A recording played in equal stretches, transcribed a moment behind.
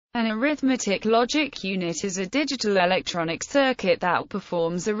An arithmetic logic unit is a digital electronic circuit that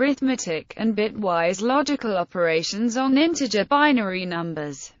performs arithmetic and bitwise logical operations on integer binary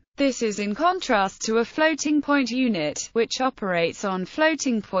numbers. This is in contrast to a floating point unit, which operates on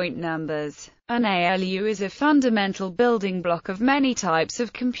floating point numbers. An ALU is a fundamental building block of many types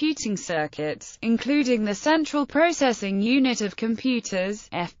of computing circuits, including the central processing unit of computers,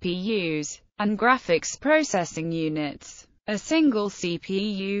 FPUs, and graphics processing units. A single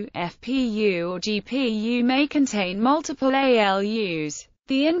CPU, FPU or GPU may contain multiple ALUs.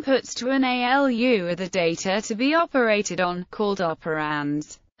 The inputs to an ALU are the data to be operated on, called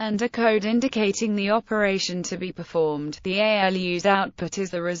operands, and a code indicating the operation to be performed. The ALU's output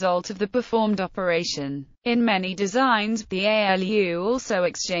is the result of the performed operation. In many designs, the ALU also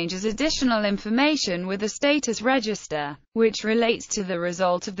exchanges additional information with a status register, which relates to the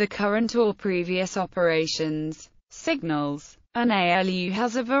result of the current or previous operations. Signals. An ALU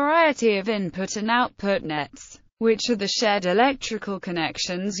has a variety of input and output nets, which are the shared electrical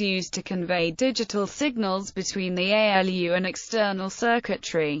connections used to convey digital signals between the ALU and external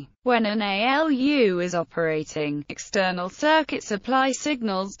circuitry. When an ALU is operating, external circuits supply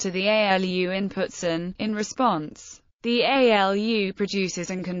signals to the ALU inputs and, in response, the ALU produces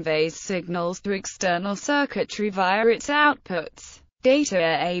and conveys signals to external circuitry via its outputs.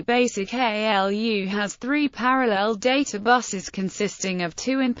 Data. A basic ALU has 3 parallel data buses consisting of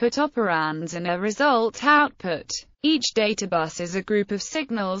 2 input operands and a result output. Each data bus is a group of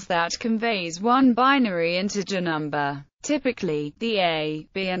signals that conveys one binary integer number. Typically, the A,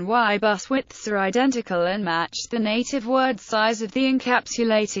 B and Y bus widths are identical and match the native word size of the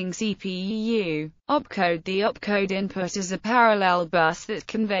encapsulating CPU. Opcode. The opcode input is a parallel bus that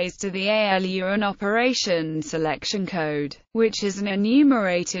conveys to the ALU an operation selection code, which is an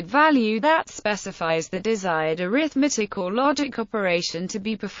enumerated value that specifies the desired arithmetic or logic operation to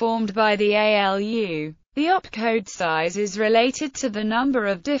be performed by the ALU. The opcode size is related to the number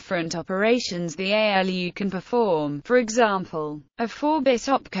of different operations the ALU can perform. For example, a 4-bit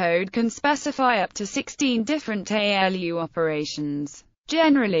opcode can specify up to 16 different ALU operations.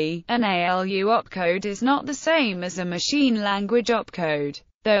 Generally, an ALU opcode is not the same as a machine language opcode,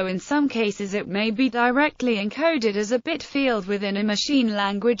 though in some cases it may be directly encoded as a bit field within a machine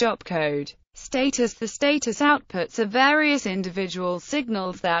language opcode. Status. The status outputs are various individual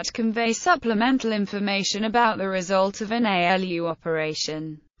signals that convey supplemental information about the result of an ALU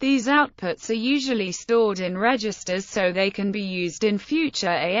operation. These outputs are usually stored in registers so they can be used in future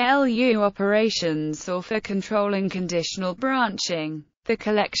ALU operations or for controlling conditional branching. The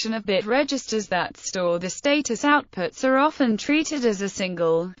collection of bit registers that store the status outputs are often treated as a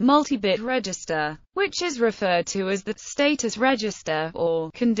single, multi-bit register, which is referred to as the status register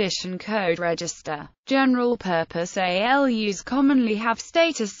or condition code register. General-purpose ALUs commonly have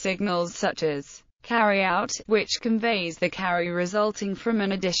status signals such as carryout, which conveys the carry resulting from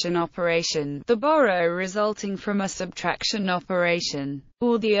an addition operation, the borrow resulting from a subtraction operation,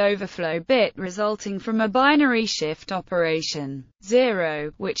 or the overflow bit resulting from a binary shift operation.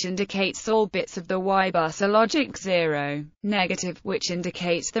 0, which indicates all bits of the Y bus are logic 0. Negative, which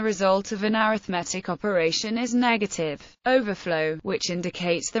indicates the result of an arithmetic operation is negative. Overflow, which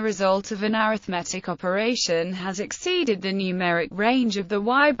indicates the result of an arithmetic operation has exceeded the numeric range of the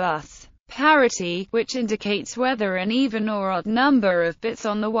Y bus. Parity, which indicates whether an even or odd number of bits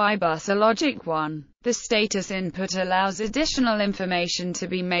on the Y bus are logic 1. The status input allows additional information to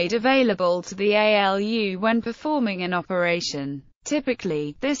be made available to the ALU when performing an operation.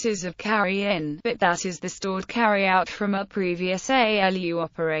 Typically, this is of carry-in bit, that is the stored carryout from a previous ALU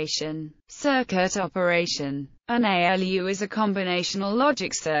operation. Circuit operation. An ALU is a combinational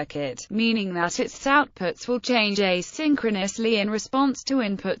logic circuit, meaning that its outputs will change asynchronously in response to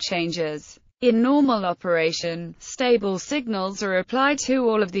input changes. In normal operation, stable signals are applied to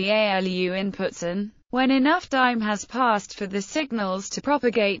all of the ALU inputs and, when enough time has passed for the signals to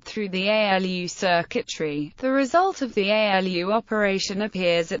propagate through the ALU circuitry, the result of the ALU operation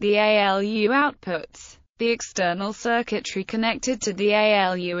appears at the ALU outputs. The external circuitry connected to the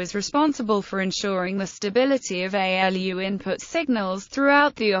ALU is responsible for ensuring the stability of ALU input signals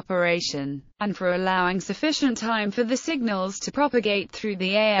throughout the operation, and for allowing sufficient time for the signals to propagate through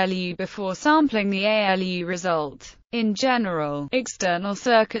the ALU before sampling the ALU result. In general, external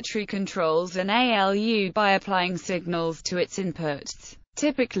circuitry controls an ALU by applying signals to its inputs.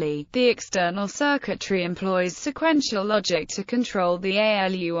 Typically, the external circuitry employs sequential logic to control the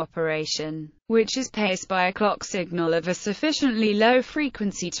ALU operation, which is paced by a clock signal of a sufficiently low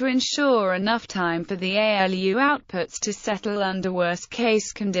frequency to ensure enough time for the ALU outputs to settle under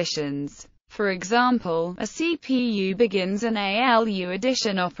worst-case conditions. For example, a CPU begins an ALU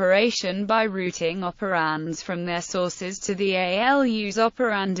addition operation by routing operands from their sources to the ALU's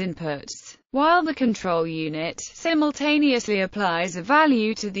operand inputs, while the control unit simultaneously applies a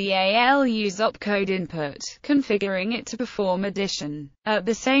value to the ALU's opcode input, configuring it to perform addition. At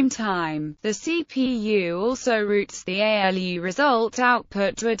the same time, the CPU also routes the ALU result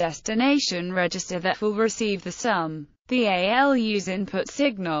output to a destination register that will receive the sum. The ALU's input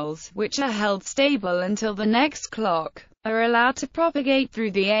signals, which are held stable until the next clock, are allowed to propagate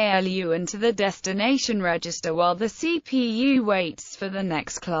through the ALU into the destination register while the CPU waits for the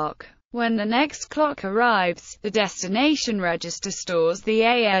next clock. When the next clock arrives, the destination register stores the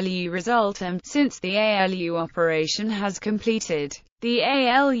ALU result and, since the ALU operation has completed, the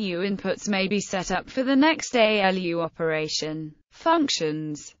ALU inputs may be set up for the next ALU operation.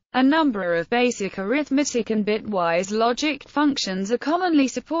 Functions. A number of basic arithmetic and bitwise logic functions are commonly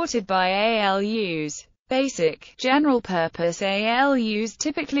supported by ALUs. Basic, general-purpose ALUs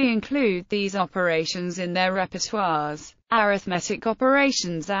typically include these operations in their repertoires. Arithmetic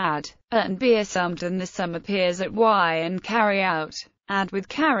operations add, A and B are summed and the sum appears at Y, and carry out, add with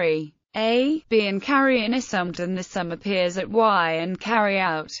carry. A, B and carry in are summed and the sum appears at Y, and carry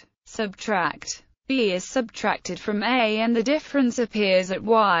out. Subtract. B is subtracted from A and the difference appears at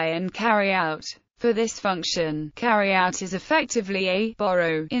Y, and carry out. For this function, carry out is effectively a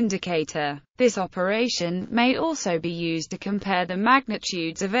borrow indicator. This operation may also be used to compare the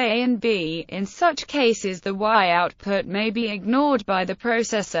magnitudes of A and B. In such cases, the Y output may be ignored by the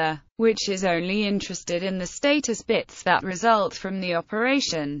processor, which is only interested in the status bits that result from the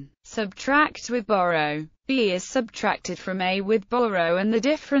operation. Subtract with borrow. B is subtracted from A with borrow and the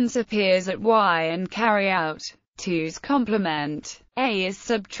difference appears at Y, and carry out. 2's complement. A is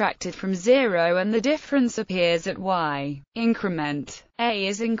subtracted from 0 and the difference appears at Y. Increment. A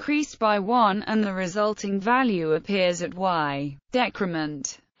is increased by 1 and the resulting value appears at Y.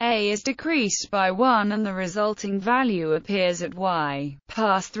 Decrement. A is decreased by 1 and the resulting value appears at Y.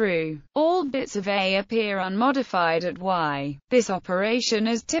 Pass-through. All bits of A appear unmodified at Y. This operation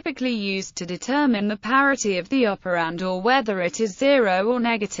is typically used to determine the parity of the operand or whether it is 0 or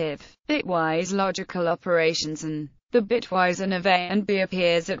negative. Bitwise logical operations and the bitwise and of A and B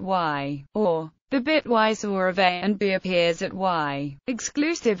appears at Y, or the bitwise OR of A and B appears at Y.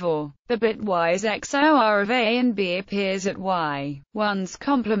 Exclusive OR. The bitwise XOR of A and B appears at Y. 1's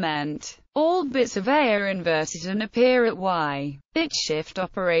complement. All bits of A are inverted and appear at Y. Bit shift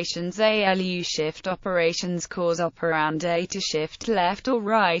operations. ALU shift operations cause operand A to shift left or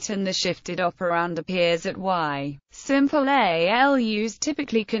right and the shifted operand appears at Y. Simple ALUs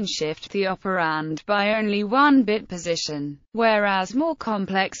typically can shift the operand by only one bit position, whereas more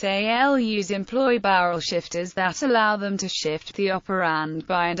complex ALUs employ barrel shifters that allow them to shift the operand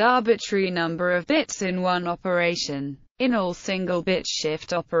by an arbitrary number of bits in one operation. In all single-bit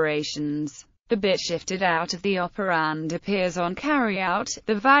shift operations, the bit shifted out of the operand appears on carryout.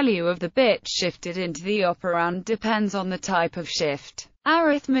 The value of the bit shifted into the operand depends on the type of shift.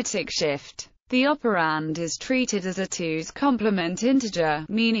 Arithmetic shift. The operand is treated as a 2's complement integer,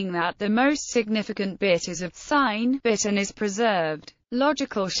 meaning that the most significant bit is of sign bit and is preserved.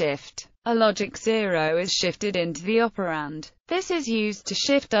 Logical shift. A logic 0 is shifted into the operand. This is used to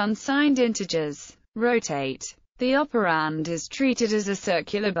shift unsigned integers. Rotate. The operand is treated as a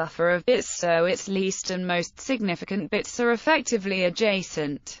circular buffer of bits, so its least and most significant bits are effectively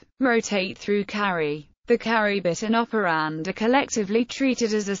adjacent. Rotate through carry. The carry bit and operand are collectively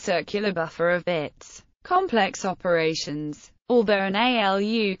treated as a circular buffer of bits. Complex operations. Although an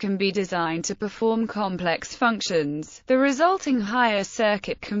ALU can be designed to perform complex functions, the resulting higher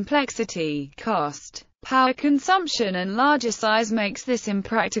circuit complexity, cost, power consumption and larger size makes this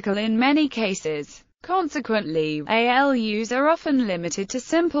impractical in many cases. Consequently, ALUs are often limited to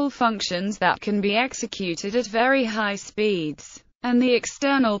simple functions that can be executed at very high speeds, and the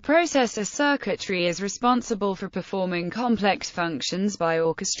external processor circuitry is responsible for performing complex functions by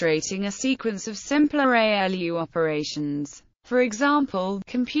orchestrating a sequence of simpler ALU operations. For example,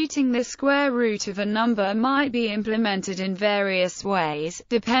 computing the square root of a number might be implemented in various ways,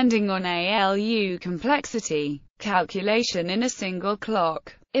 depending on ALU complexity. Calculation in a single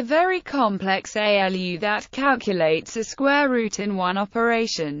clock. A very complex ALU that calculates a square root in one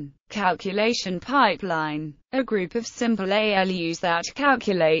operation. Calculation pipeline. A group of simple ALUs that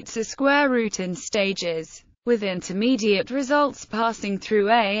calculates a square root in stages. with intermediate results passing through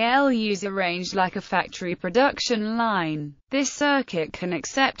ALUs arranged like a factory production line. This circuit can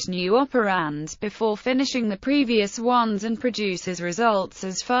accept new operands before finishing the previous ones and produces results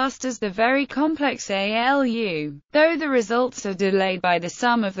as fast as the very complex ALU, though the results are delayed by the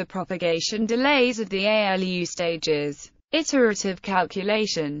sum of the propagation delays of the ALU stages. Iterative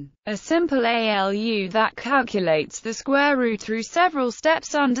calculation. A simple ALU that calculates the square root through several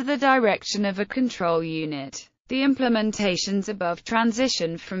steps under the direction of a control unit. The implementations above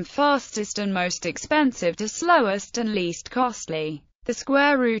transition from fastest and most expensive to slowest and least costly. The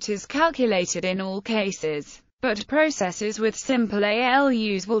square root is calculated in all cases, but processes with simple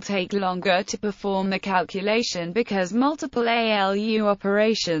ALUs will take longer to perform the calculation because multiple ALU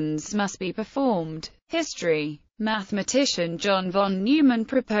operations must be performed. History. Mathematician John von Neumann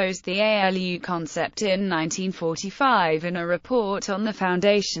proposed the Alu concept in 1945 in a report on the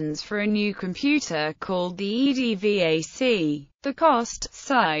foundations for a new computer called the EDVAC. The cost,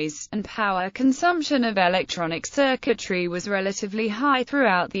 size, and power consumption of electronic circuitry was relatively high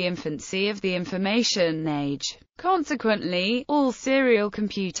throughout the infancy of the information age. Consequently, all serial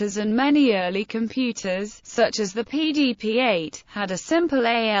computers and many early computers, such as the PDP-8, had a simple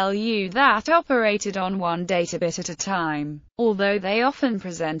ALU that operated on one data bit at a time, although they often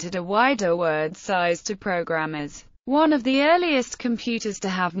presented a wider word size to programmers. One of the earliest computers to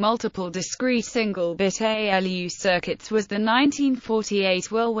have multiple discrete single-bit ALU circuits was the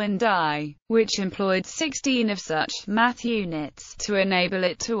 1948 Whirlwind I, which employed 16 of such math units to enable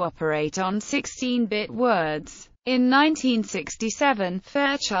it to operate on 16-bit words. In 1967,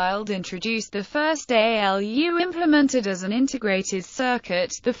 Fairchild introduced the first ALU implemented as an integrated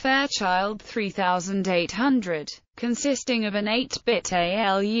circuit, the Fairchild 3800, consisting of an 8-bit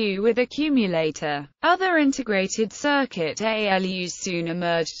ALU with accumulator. Other integrated circuit ALUs soon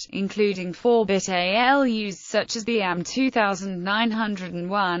emerged, including 4-bit ALUs such as the AM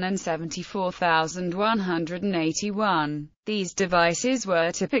 2901 and 74181. These devices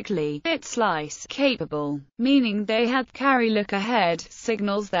were typically bit-slice capable, meaning they had carry-look-ahead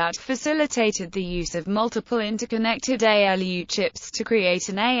signals that facilitated the use of multiple interconnected ALU chips to create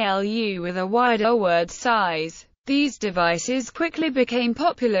an ALU with a wider word size. These devices quickly became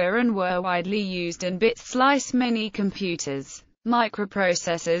popular and were widely used in bit-slice mini-computers.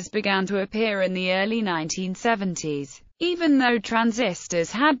 Microprocessors began to appear in the early 1970s. Even though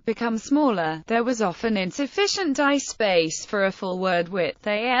transistors had become smaller, there was often insufficient die space for a full word width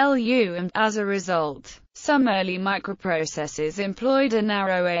ALU, and, as a result, some early microprocessors employed a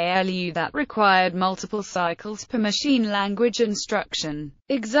narrow ALU that required multiple cycles per machine language instruction.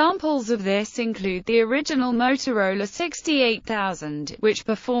 Examples of this include the original Motorola 68000, which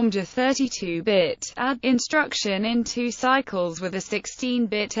performed a 32-bit add instruction in 2 cycles with a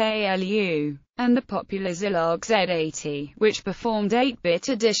 16-bit ALU, and the popular Zilog Z80, which performed 8-bit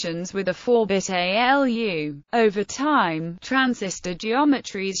additions with a 4-bit ALU. Over time, transistor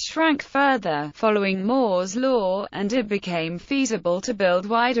geometries shrank further, following Moore's law, and it became feasible to build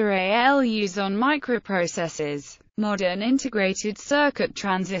wider ALUs on microprocessors. Modern integrated circuit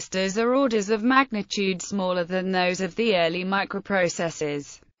transistors are orders of magnitude smaller than those of the early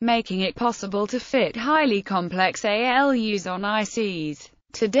microprocessors, making it possible to fit highly complex ALUs on ICs.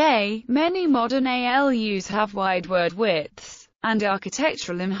 Today, many modern ALUs have wide word widths, and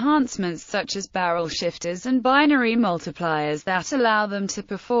architectural enhancements such as barrel shifters and binary multipliers that allow them to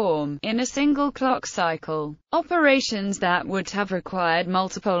perform, in a single clock cycle, operations that would have required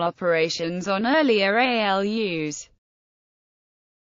multiple operations on earlier ALUs.